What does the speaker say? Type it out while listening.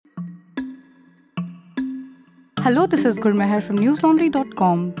Hello, this is Gurmeher from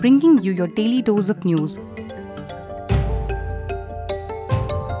newslaundry.com, bringing you your daily dose of news.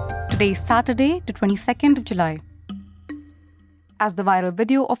 Today is Saturday, the 22nd of July. As the viral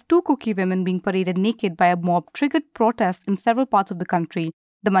video of two Kuki women being paraded naked by a mob triggered protests in several parts of the country,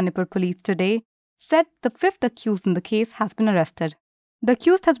 the Manipur police today said the fifth accused in the case has been arrested. The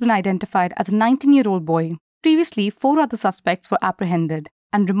accused has been identified as a 19-year-old boy. Previously, 4 other suspects were apprehended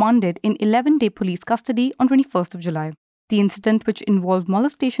and remanded in 11-day police custody on 21st of July. The incident, which involved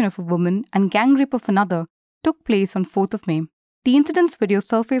molestation of a woman and gang rape of another, took place on 4th of May. The incident's video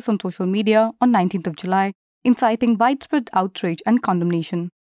surfaced on social media on 19th of July, inciting widespread outrage and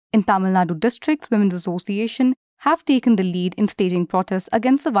condemnation. In Tamil Nadu district's Women's Association have taken the lead in staging protests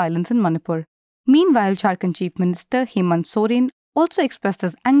against the violence in Manipur. Meanwhile, Jharkhand Chief Minister Hemant Soren also expressed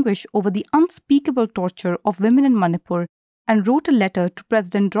his anguish over the unspeakable torture of women in Manipur and wrote a letter to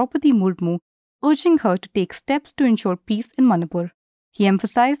President Draupadi Murmu urging her to take steps to ensure peace in Manipur. He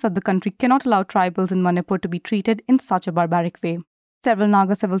emphasized that the country cannot allow tribals in Manipur to be treated in such a barbaric way. Several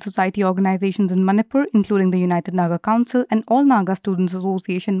Naga civil society organizations in Manipur, including the United Naga Council and All Naga Students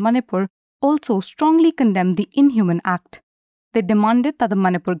Association Manipur, also strongly condemned the inhuman act. They demanded that the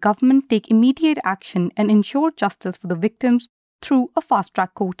Manipur government take immediate action and ensure justice for the victims through a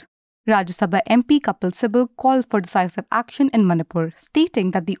fast-track court. Rajya Sabha MP Kapil Sibal called for decisive action in Manipur,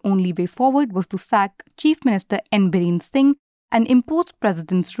 stating that the only way forward was to sack Chief Minister N. Biren Singh and impose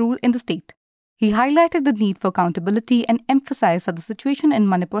President's rule in the state. He highlighted the need for accountability and emphasized that the situation in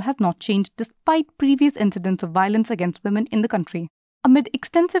Manipur has not changed despite previous incidents of violence against women in the country. Amid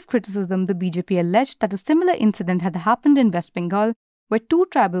extensive criticism, the BJP alleged that a similar incident had happened in West Bengal, where 2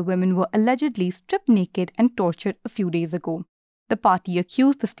 tribal women were allegedly stripped naked and tortured a few days ago. The party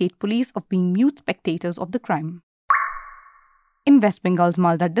accused the state police of being mute spectators of the crime. In West Bengal's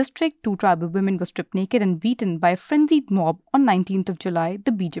Malda district, 2 tribal women were stripped naked and beaten by a frenzied mob on 19th of July,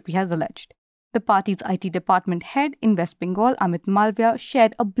 the BJP has alleged. The party's IT department head in West Bengal, Amit Malviya,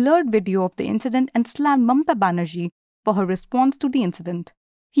 shared a blurred video of the incident and slammed Mamata Banerjee for her response to the incident.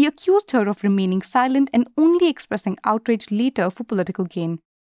 He accused her of remaining silent and only expressing outrage later for political gain,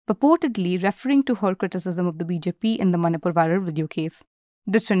 purportedly referring to her criticism of the BJP in the Manipur viral video case.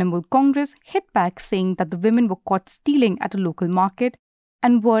 The Trinamool Congress hit back, saying that the women were caught stealing at a local market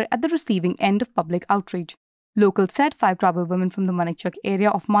and were at the receiving end of public outrage. Locals said 5 tribal women from the Manikchak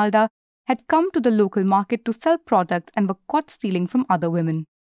area of Malda had come to the local market to sell products and were caught stealing from other women.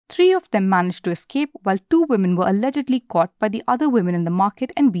 3 of them managed to escape, while 2 women were allegedly caught by the other women in the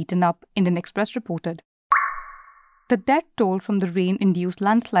market and beaten up, Indian Express reported. The death toll from the rain-induced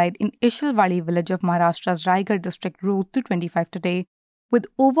landslide in Ishalwadi village of Maharashtra's Raigad district rose to 25 today, with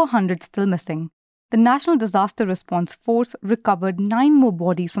over 100 still missing. The National Disaster Response Force recovered 9 more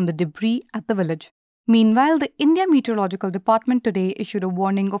bodies from the debris at the village. Meanwhile, the India Meteorological Department today issued a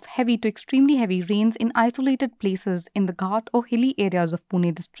warning of heavy to extremely heavy rains in isolated places in the Ghat or hilly areas of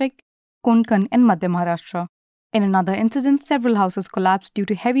Pune district, Konkan and Madhya Maharashtra. In another incident, several houses collapsed due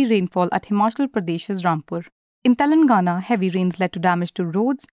to heavy rainfall at Himachal Pradesh's Rampur. In Telangana, heavy rains led to damage to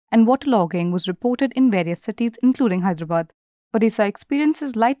roads and waterlogging was reported in various cities including Hyderabad. Odisha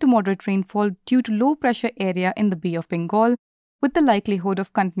experiences light to moderate rainfall due to low pressure area in the Bay of Bengal, with the likelihood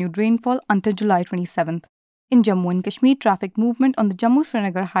of continued rainfall until July 27th. In Jammu and Kashmir, traffic movement on the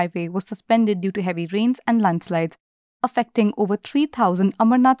Jammu-Srinagar highway was suspended due to heavy rains and landslides, affecting over 3,000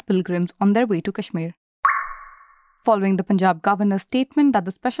 Amarnath pilgrims on their way to Kashmir. Following the Punjab governor's statement that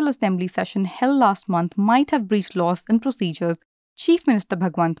the Special Assembly session held last month might have breached laws and procedures, Chief Minister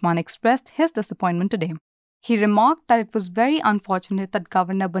Bhagwant Mann expressed his disappointment today. He remarked that it was very unfortunate that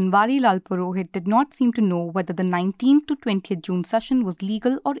Governor Banwari Lal Purohit did not seem to know whether the 19th to 20th June session was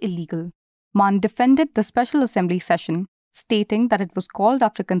legal or illegal. Mann defended the Special Assembly session, stating that it was called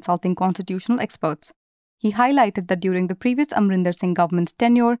after consulting constitutional experts. He highlighted that during the previous Amrinder Singh government's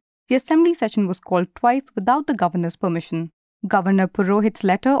tenure, the Assembly session was called twice without the governor's permission. Governor Purohit's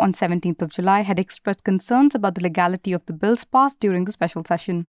letter on 17th of July had expressed concerns about the legality of the bills passed during the special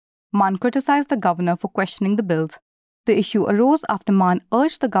session. Mann criticized the governor for questioning the bills. The issue arose after Mann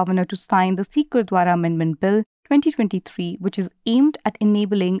urged the governor to sign the Sikh Gurdwara Amendment Bill 2023, which is aimed at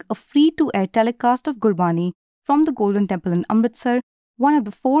enabling a free-to-air telecast of Gurbani from the Golden Temple in Amritsar, one of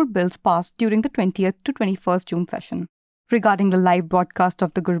the 4 bills passed during the 20th to 21st June session. Regarding the live broadcast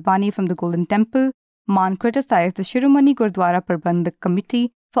of the Gurbani from the Golden Temple, Mann criticized the Shiromani Gurdwara Prabandhak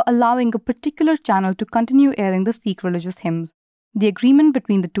Committee for allowing a particular channel to continue airing the Sikh religious hymns. The agreement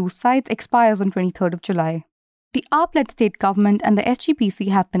between the two sides expires on 23rd of July. The AAP-led state government and the SGPC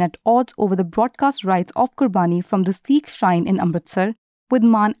have been at odds over the broadcast rights of Gurbani from the Sikh shrine in Amritsar, with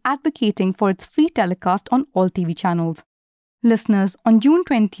MAN advocating for its free telecast on all TV channels. Listeners, on June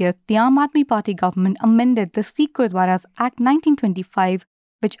 20th, the Aam Aadmi Party government amended the Sikh Gurdwaras Act 1925,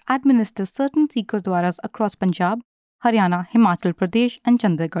 which administers certain Sikh Gurdwaras across Punjab, Haryana, Himachal Pradesh, and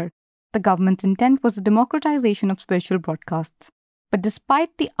Chandigarh. The government's intent was the democratization of spiritual broadcasts. But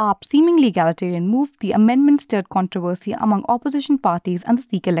despite the AAP seemingly egalitarian move, the amendment stirred controversy among opposition parties and the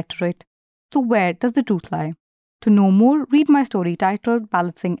Sikh electorate. So where does the truth lie? To know more, read my story titled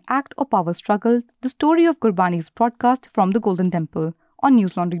Balancing Act or Power Struggle, the story of Gurbani's broadcast from the Golden Temple on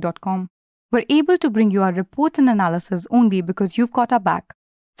newslaundry.com. We're able to bring you our reports and analysis only because you've got our back.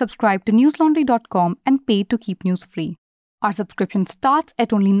 Subscribe to newslaundry.com and pay to keep news free. Our subscription starts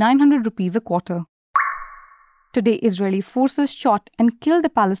at only 900 rupees a quarter. Today, Israeli forces shot and killed a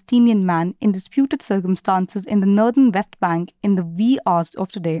Palestinian man in disputed circumstances in the northern West Bank in the wee hours of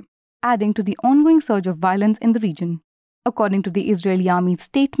today, adding to the ongoing surge of violence in the region. According to the Israeli army's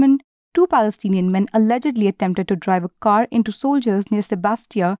statement, 2 Palestinian men allegedly attempted to drive a car into soldiers near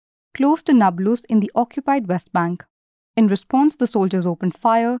Sebastia, close to Nablus in the occupied West Bank. In response, the soldiers opened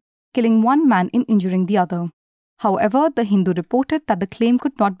fire, killing 1 man and injuring the other. However, the Hindu reported that the claim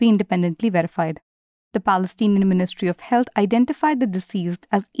could not be independently verified. The Palestinian Ministry of Health identified the deceased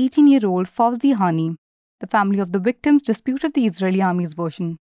as 18-year-old Fawzi Hani. The family of the victims disputed the Israeli army's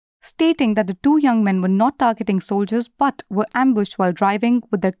version, stating that the 2 young men were not targeting soldiers but were ambushed while driving,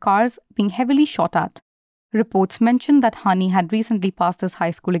 with their cars being heavily shot at. Reports mentioned that Hani had recently passed his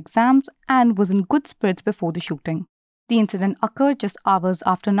high school exams and was in good spirits before the shooting. The incident occurred just hours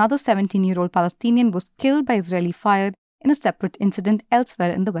after another 17-year-old Palestinian was killed by Israeli fire in a separate incident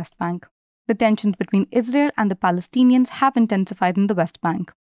elsewhere in the West Bank. The tensions between Israel and the Palestinians have intensified in the West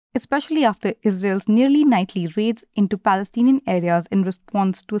Bank, especially after Israel's nearly nightly raids into Palestinian areas in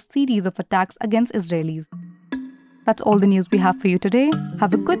response to a series of attacks against Israelis. That's all the news we have for you today.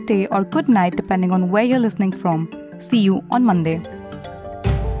 Have a good day or good night depending on where you're listening from. See you on Monday.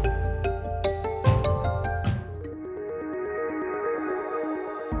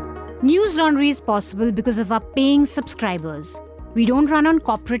 News Laundry is possible because of our paying subscribers. We don't run on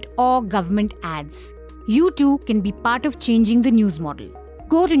corporate or government ads. You too can be part of changing the news model.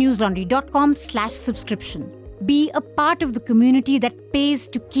 Go to newslaundry.com/subscription. Be a part of the community that pays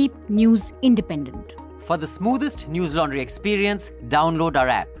to keep news independent. For the smoothest News Laundry experience, download our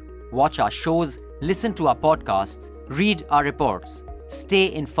app. Watch our shows, listen to our podcasts, read our reports.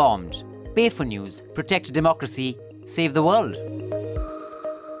 Stay informed. Pay for news, protect democracy, save the world.